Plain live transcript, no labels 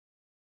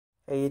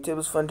Hey YouTube,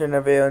 it's fun to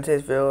another video. In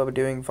today's video, I'll be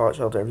doing Fallout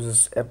Shelter. This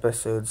is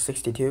episode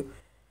 62.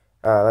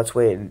 Let's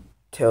wait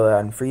until it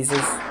unfreezes.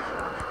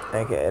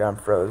 Okay, it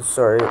unfroze.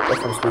 Sorry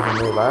if I'm speaking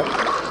really loud.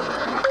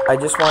 I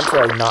just want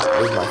to not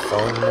move my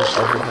phone and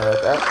everything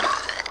like that.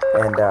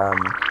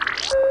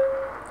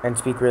 And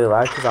speak really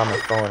loud because on my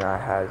phone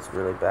it has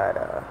really bad,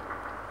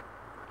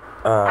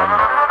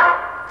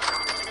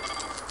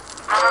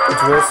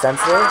 it's really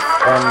sensitive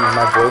and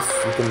my voice,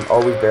 you can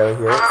always barely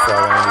hear it, so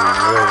I want to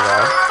be really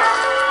loud.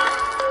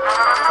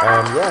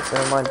 And yeah, it's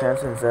been a long time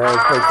since I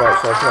played Fallout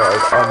Shelter.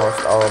 Like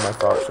almost all of my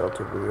Fallout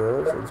Shelter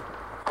videos.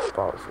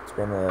 It's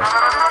been a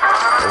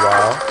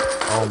while.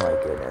 Oh my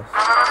goodness.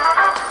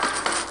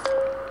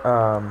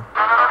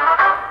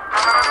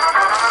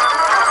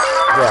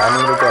 Yeah, I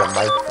need to get a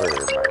mic for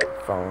my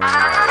phone,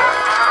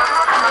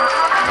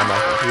 and my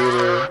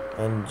computer,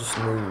 and just a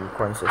new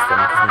recording system.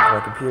 Because my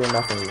computer,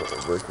 nothing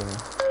is working.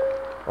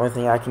 Only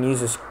thing I can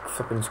use is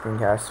flipping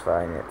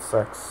Screencastify, and it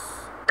sucks.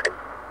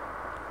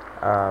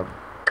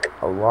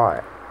 A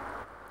lot.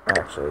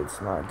 Actually,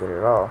 it's not good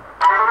at all. 28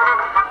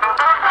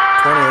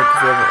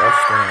 because we haven't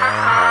rushed in a long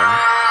time.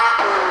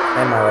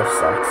 And my life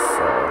sucks,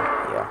 so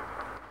yeah.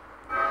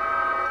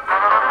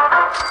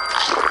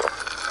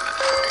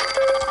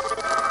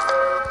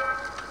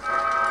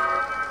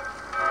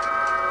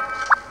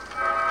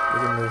 We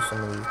can move some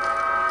of these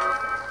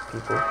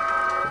people.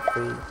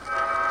 Hopefully,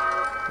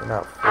 they're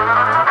not full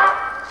now.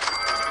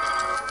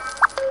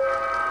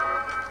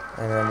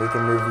 And then we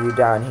can move you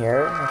down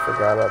here. I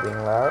forgot about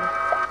being loud.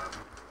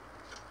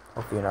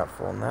 Hopefully you're not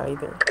full in that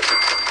either.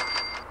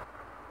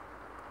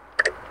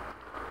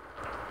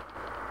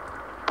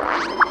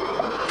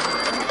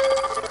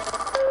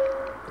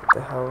 Where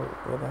the hell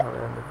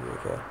did I move you?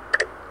 Okay.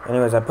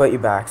 Anyways, I put you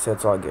back, so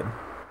it's all good.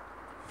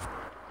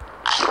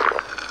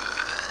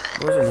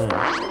 What was her name?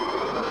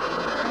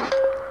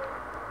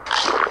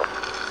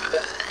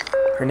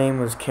 Her name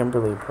was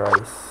Kimberly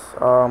Price.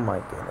 Oh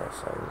my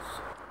goodness,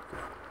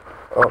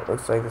 Oh,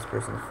 looks like this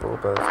person's full,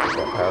 but let's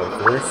get that power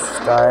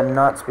first. I'm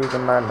not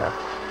speaking loud enough.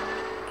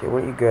 Okay,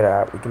 what are you good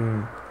at? We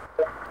can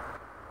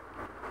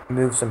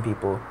move some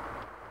people.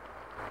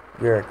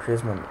 You're a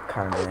charisma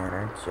kind of man,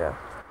 aren't you?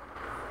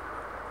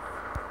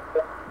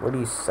 What do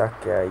you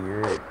suck at?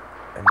 You're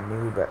a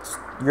noob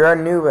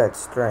at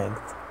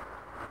strength.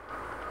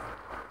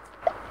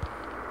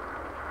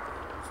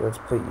 So let's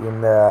put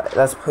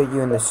you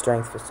in the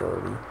strength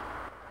facility.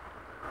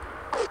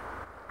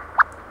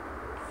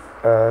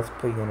 Let's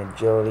put you in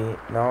agility.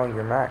 No,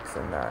 you're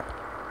maxing that.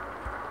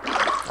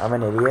 I'm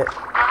an idiot.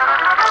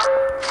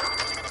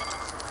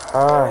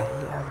 I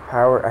hate how the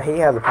power. I hate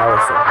how the power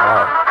is so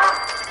high.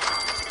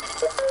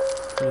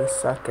 You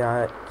suck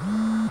at.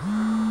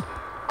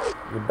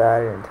 You're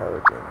bad at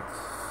intelligence.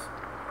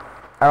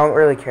 I don't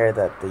really care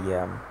that the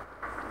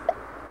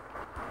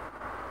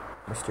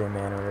mystery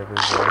man or whatever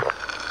is there.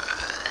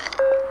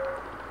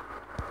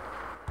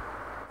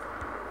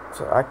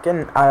 So I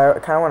kind of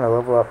want to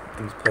level up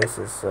these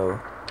places so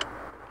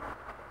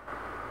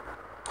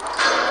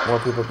more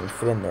people can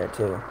fit in there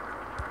too.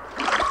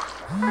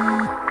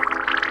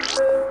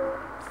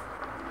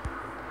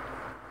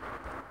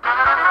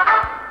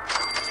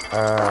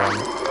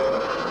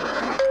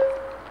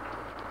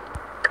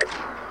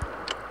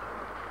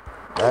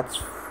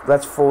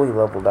 That's fully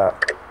leveled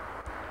up.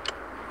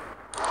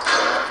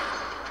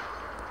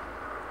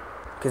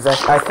 Because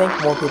I think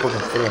more people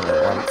can fit in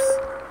there once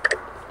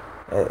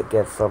it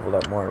gets leveled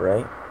up more,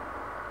 right?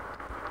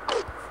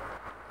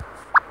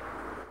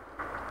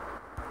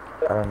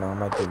 I don't know, I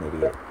might be an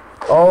idiot.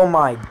 Oh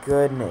my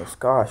goodness,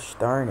 gosh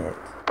darn it.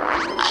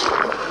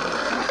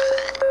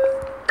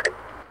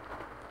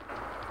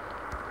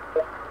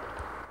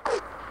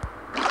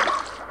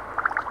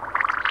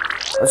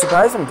 I'm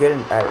surprised I'm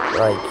getting at,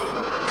 like,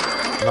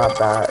 not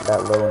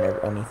that low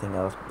and anything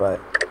else, but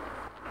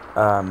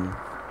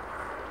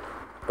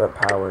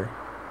power.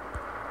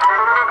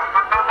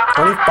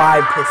 25%.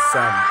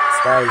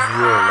 That is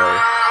real low.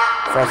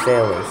 So I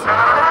failed this.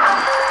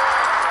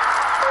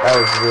 That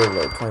was real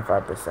low.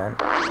 25%.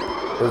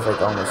 There was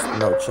like almost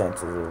no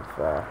chances of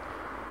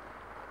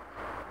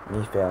me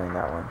failing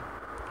that one.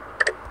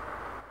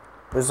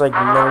 There's like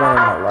no one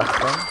in my luck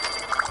thing.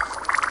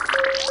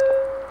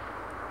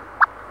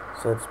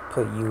 So let's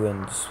put you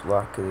in just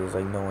luck because there's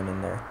like no one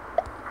in there.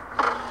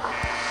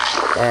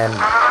 And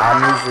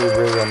I'm usually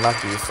really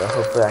unlucky, so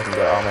hopefully I can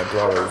get all my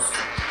dwellers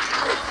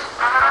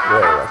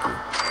really lucky.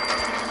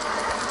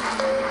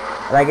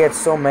 And I get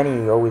so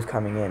many always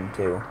coming in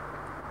too.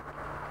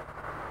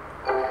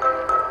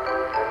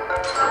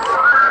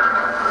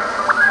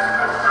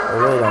 I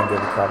really don't give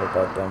a crap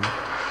about them.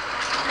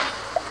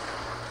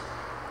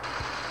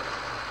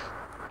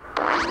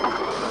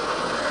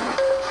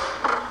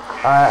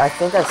 I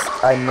think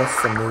I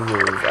missed the New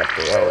Year's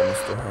update. Oh,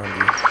 Mr.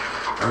 Handy.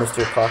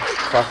 Mr.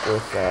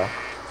 Clockwork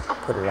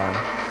put it on.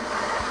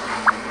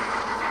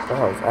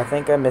 Oh, I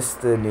think I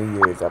missed the New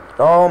Year's update.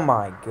 Oh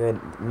my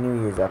good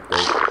New Year's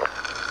update.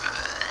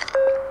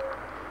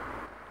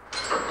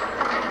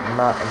 I'm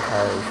not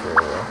entirely sure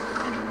though.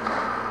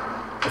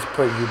 Let's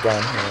put you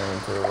down here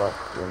into the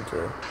locked room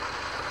too.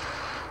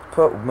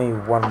 Put maybe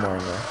one more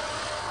in there.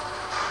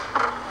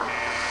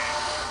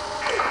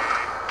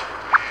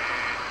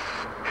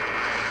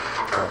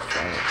 Gosh,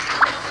 dang it.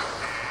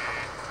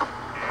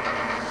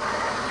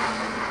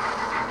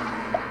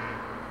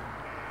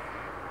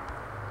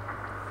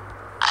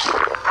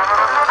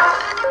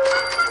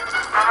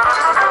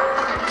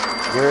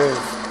 Where's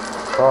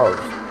Balls?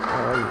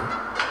 Where are you?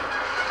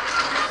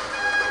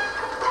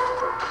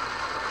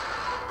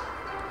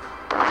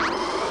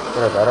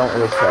 Whatever, I don't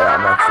really care that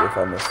much if I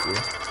missed you.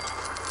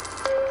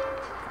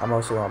 I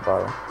mostly want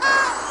bottle.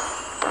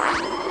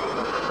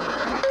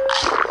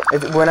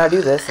 When I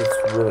do this,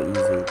 it's really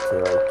easy to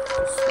like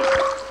just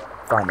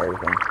find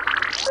everything,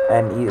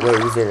 and way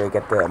easier to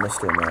get the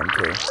mystery man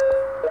too.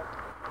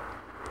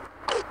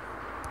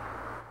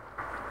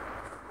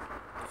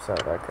 Sell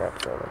that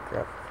crap. Sell that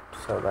crap.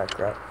 Sell that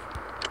crap.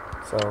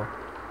 So.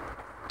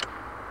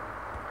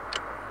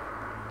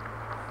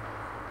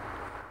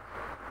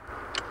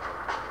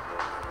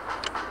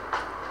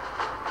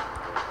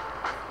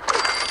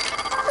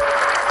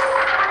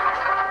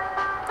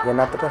 Yeah,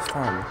 not the best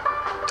time.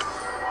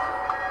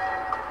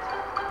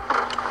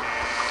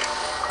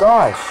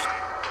 Gosh!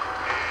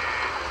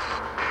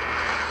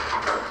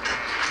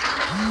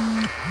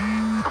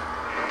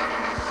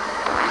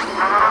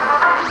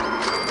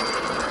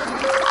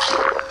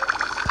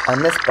 I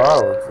missed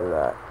bottles of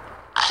that.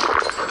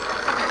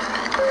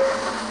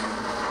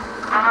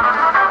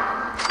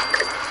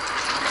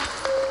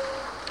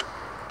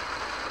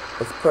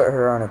 Let's put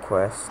her on a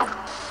quest.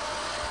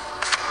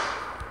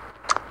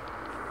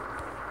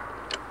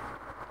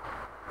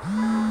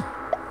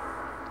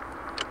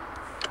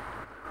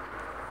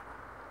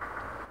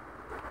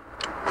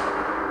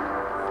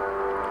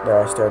 There,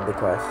 I started the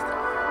quest.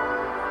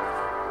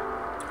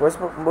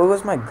 What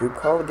was my group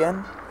called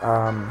again?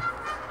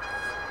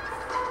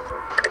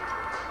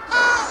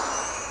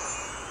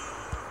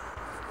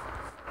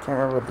 Can't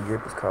remember what the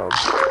group was called.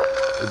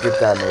 The group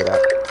that I made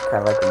up,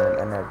 kind of like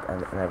and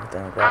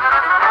everything like that.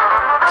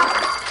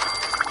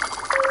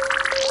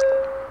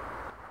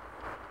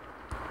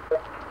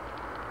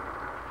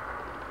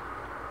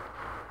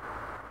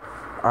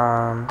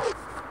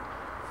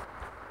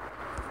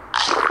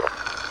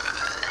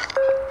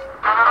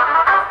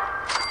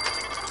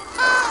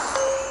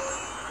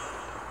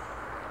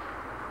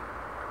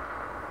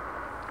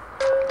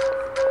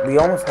 We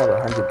almost have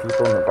 100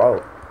 people in the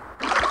vault.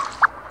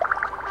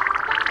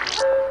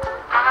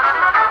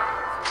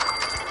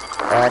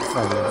 I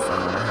accidentally used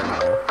someone in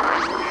here.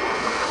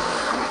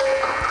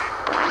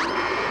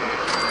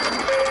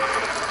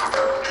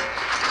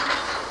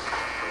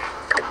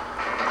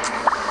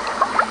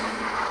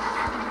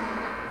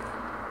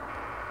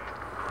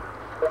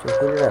 So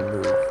who did I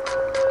move?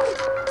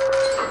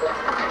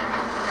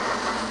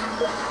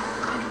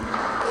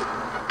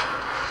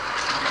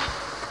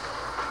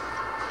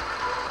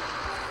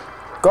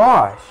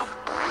 Gosh!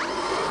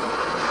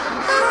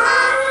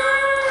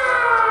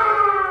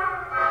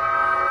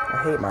 I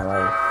hate my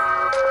life.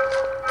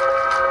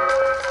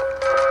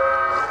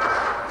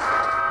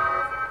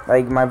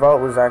 Like, my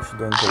vault was actually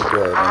doing pretty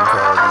good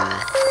until these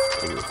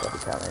idiots had to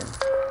come in.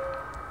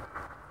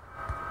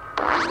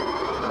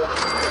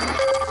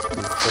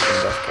 These freaking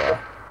death claw.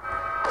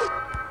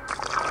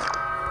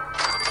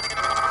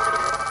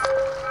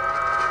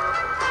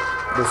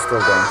 They're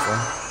still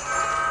dancing.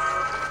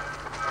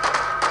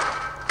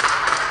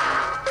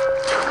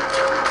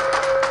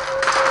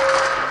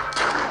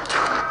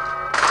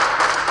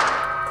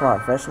 Come on,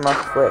 finish them off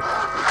quick.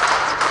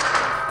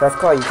 That's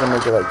called you can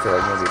make it like to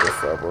like maybe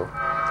this level.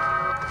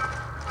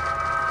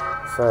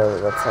 So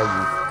that's how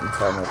you can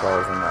tell my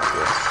balls are not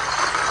good.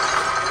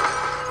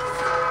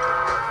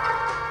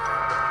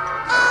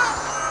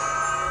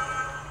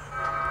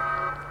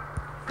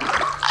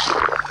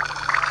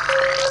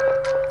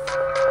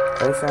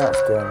 At least I'm not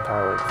stealing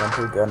power, because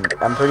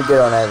I'm pretty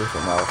good on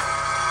everything else.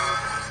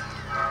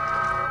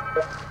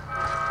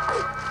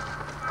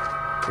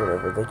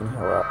 Whatever, they can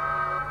heal up.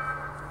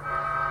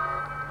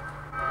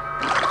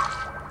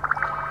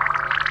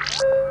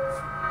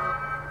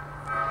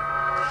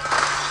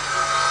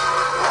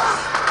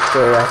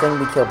 Okay, I think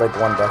we killed like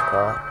one death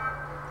claw.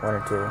 One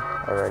or two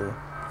already.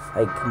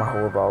 Like my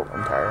whole vault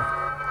entire.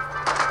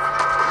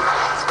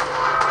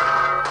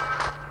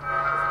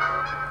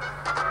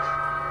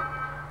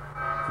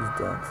 He's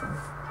dancing.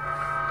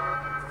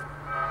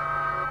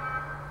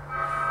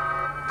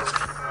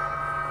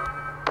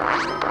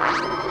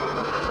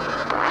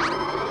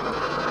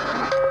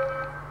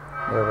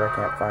 Whatever, I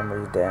can't find where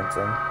he's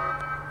dancing.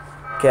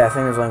 Okay, I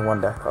think there's only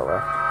one death claw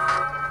left.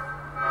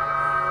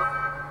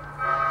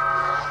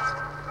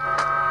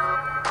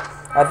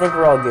 I think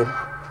we're all good.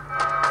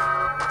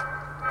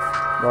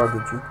 We're all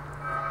Gucci.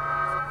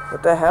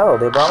 What the hell?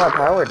 They brought my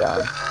power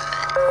down.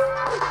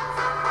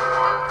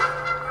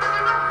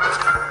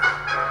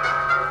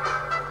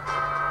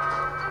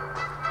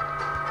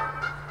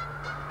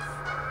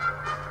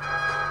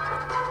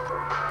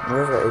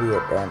 Where's the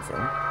idiot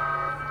dancing?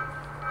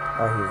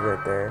 Oh, he's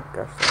right there.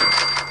 Gosh dang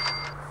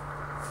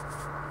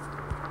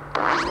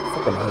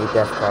hate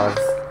death claws.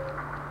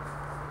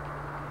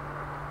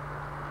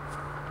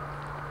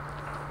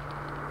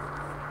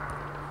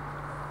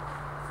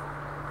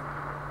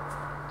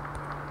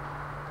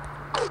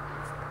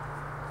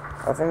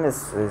 I think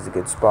this is a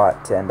good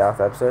spot to end off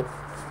the episode.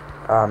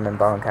 And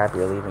Bob and Cappy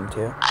are leaving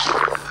too.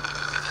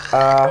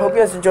 Hope you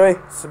guys enjoy.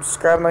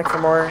 Subscribe and like for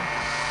more.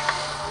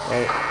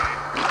 Right.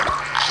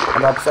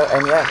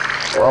 And yeah,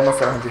 we're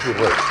almost at 100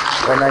 people. Wait,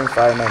 we're at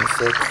 95,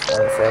 96,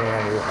 97,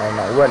 98,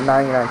 99. We're at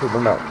 99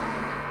 people. No.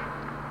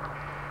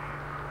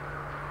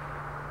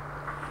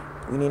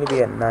 We need to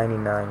be at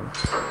 99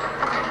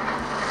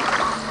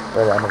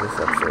 by the end of this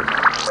episode.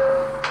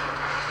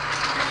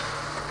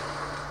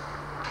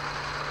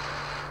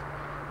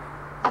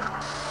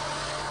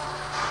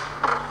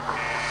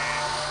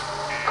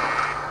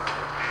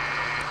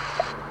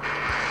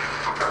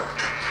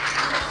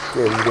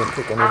 Good, you didn't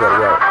kick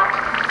anybody out.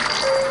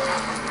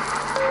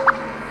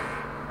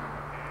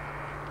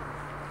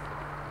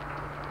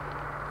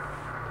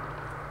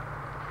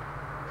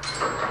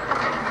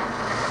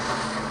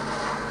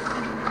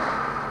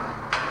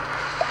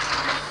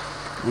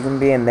 You can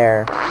be in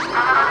there.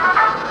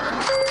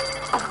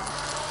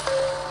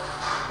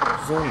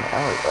 Zoom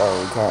out.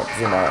 Oh, we can't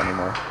zoom out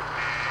anymore.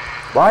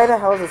 Why the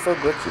hell is it so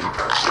glitchy?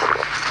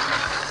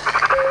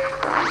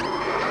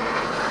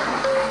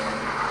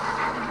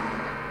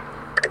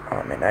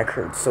 Oh man, that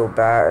hurt so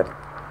bad.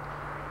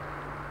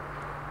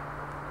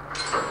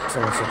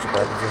 Someone's such a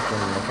bad position.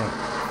 I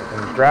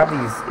can grab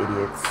these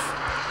idiots.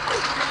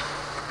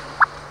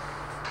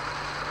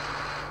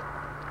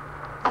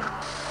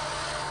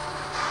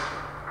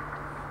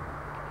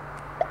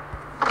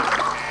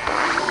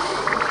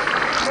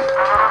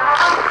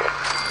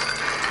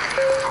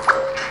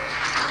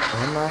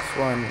 One last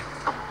one.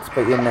 Let's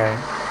put you in there.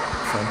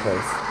 Same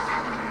place.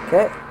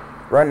 Okay.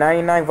 We're at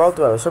 99 Vault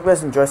Dwellers. Hope you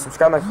guys enjoy.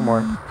 Subscribe, like for more.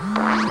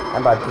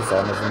 I'm about to peace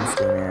out. I'm in the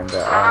stream and give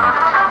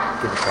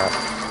a crap.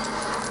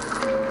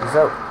 Peace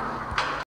out.